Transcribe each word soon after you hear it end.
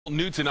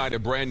New tonight, a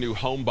brand new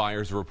home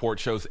buyers report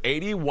shows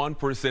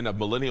 81% of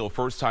millennial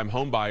first-time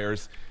home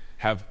buyers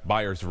have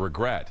buyer's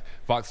regret.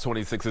 Fox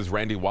 26's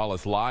Randy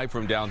Wallace live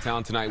from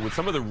downtown tonight with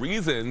some of the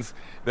reasons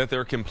that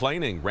they're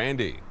complaining.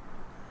 Randy.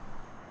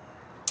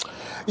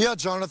 Yeah,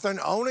 Jonathan,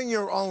 owning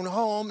your own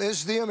home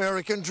is the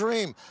American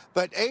dream.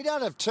 But 8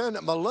 out of 10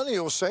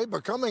 millennials say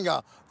becoming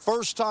a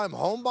first-time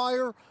home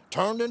buyer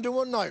turned into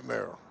a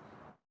nightmare.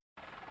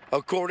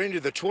 According to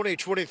the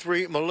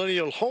 2023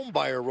 Millennial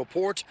Homebuyer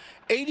Report,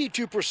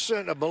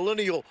 82% of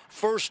millennial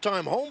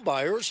first-time home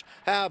buyers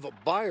have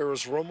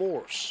buyer's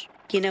remorse.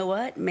 You know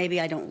what? Maybe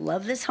I don't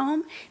love this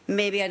home.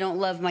 Maybe I don't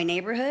love my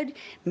neighborhood.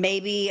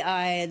 Maybe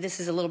this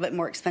is a little bit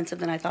more expensive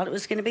than I thought it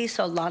was going to be.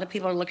 So a lot of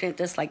people are looking at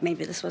this like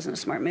maybe this wasn't a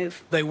smart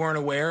move. They weren't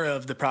aware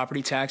of the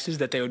property taxes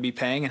that they would be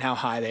paying and how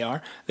high they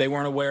are. They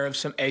weren't aware of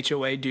some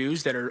HOA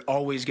dues that are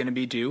always going to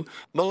be due.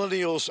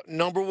 Millennials'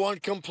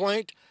 #1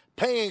 complaint: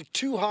 paying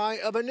too high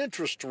of an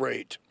interest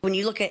rate. When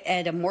you look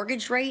at a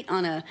mortgage rate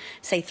on a,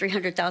 say,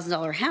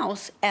 $300,000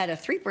 house at a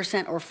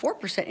 3% or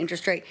 4%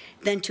 interest rate,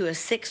 then to a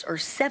 6 or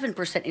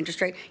 7% interest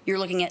rate, you're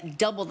looking at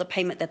double the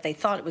payment that they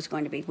thought it was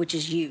going to be, which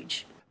is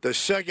huge. The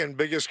second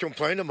biggest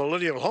complaint of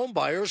millennial home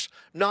buyers: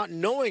 not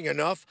knowing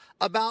enough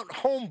about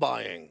home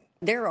buying.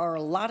 There are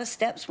a lot of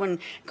steps when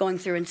going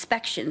through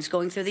inspections,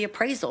 going through the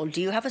appraisal.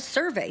 Do you have a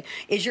survey?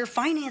 Is your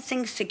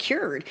financing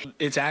secured?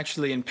 It's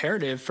actually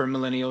imperative for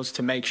millennials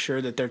to make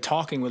sure that they're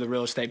talking with a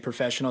real estate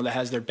professional that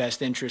has their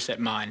best interests at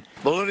mind.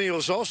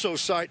 Millennials also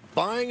cite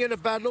buying in a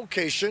bad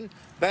location,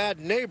 bad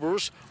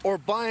neighbors, or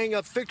buying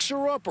a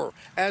fixer-upper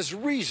as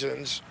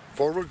reasons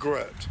for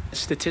regret.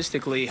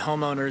 Statistically,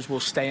 homeowners will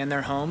stay in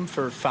their home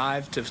for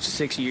 5 to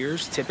 6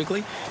 years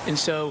typically, and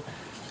so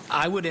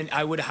I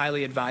would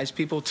highly advise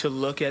people to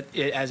look at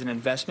it as an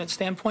investment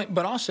standpoint,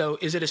 but also,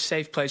 is it a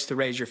safe place to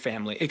raise your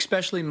family,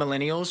 especially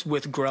millennials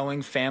with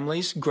growing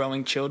families,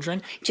 growing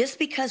children? Just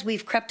because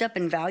we've crept up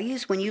in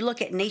values, when you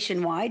look at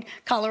nationwide,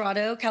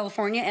 Colorado,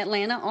 California,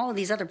 Atlanta, all of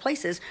these other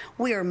places,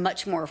 we are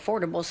much more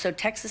affordable. So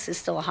Texas is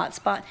still a hot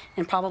spot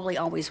and probably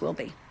always will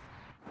be.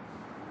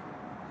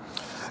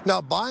 Now,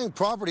 buying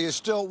property is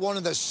still one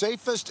of the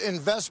safest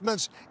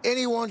investments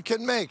anyone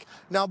can make.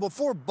 Now,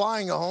 before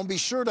buying a home, be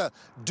sure to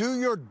do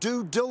your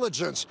due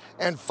diligence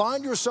and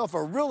find yourself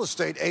a real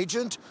estate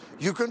agent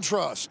you can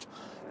trust.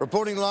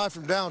 Reporting live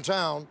from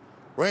downtown,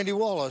 Randy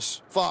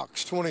Wallace,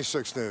 Fox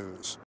 26 News.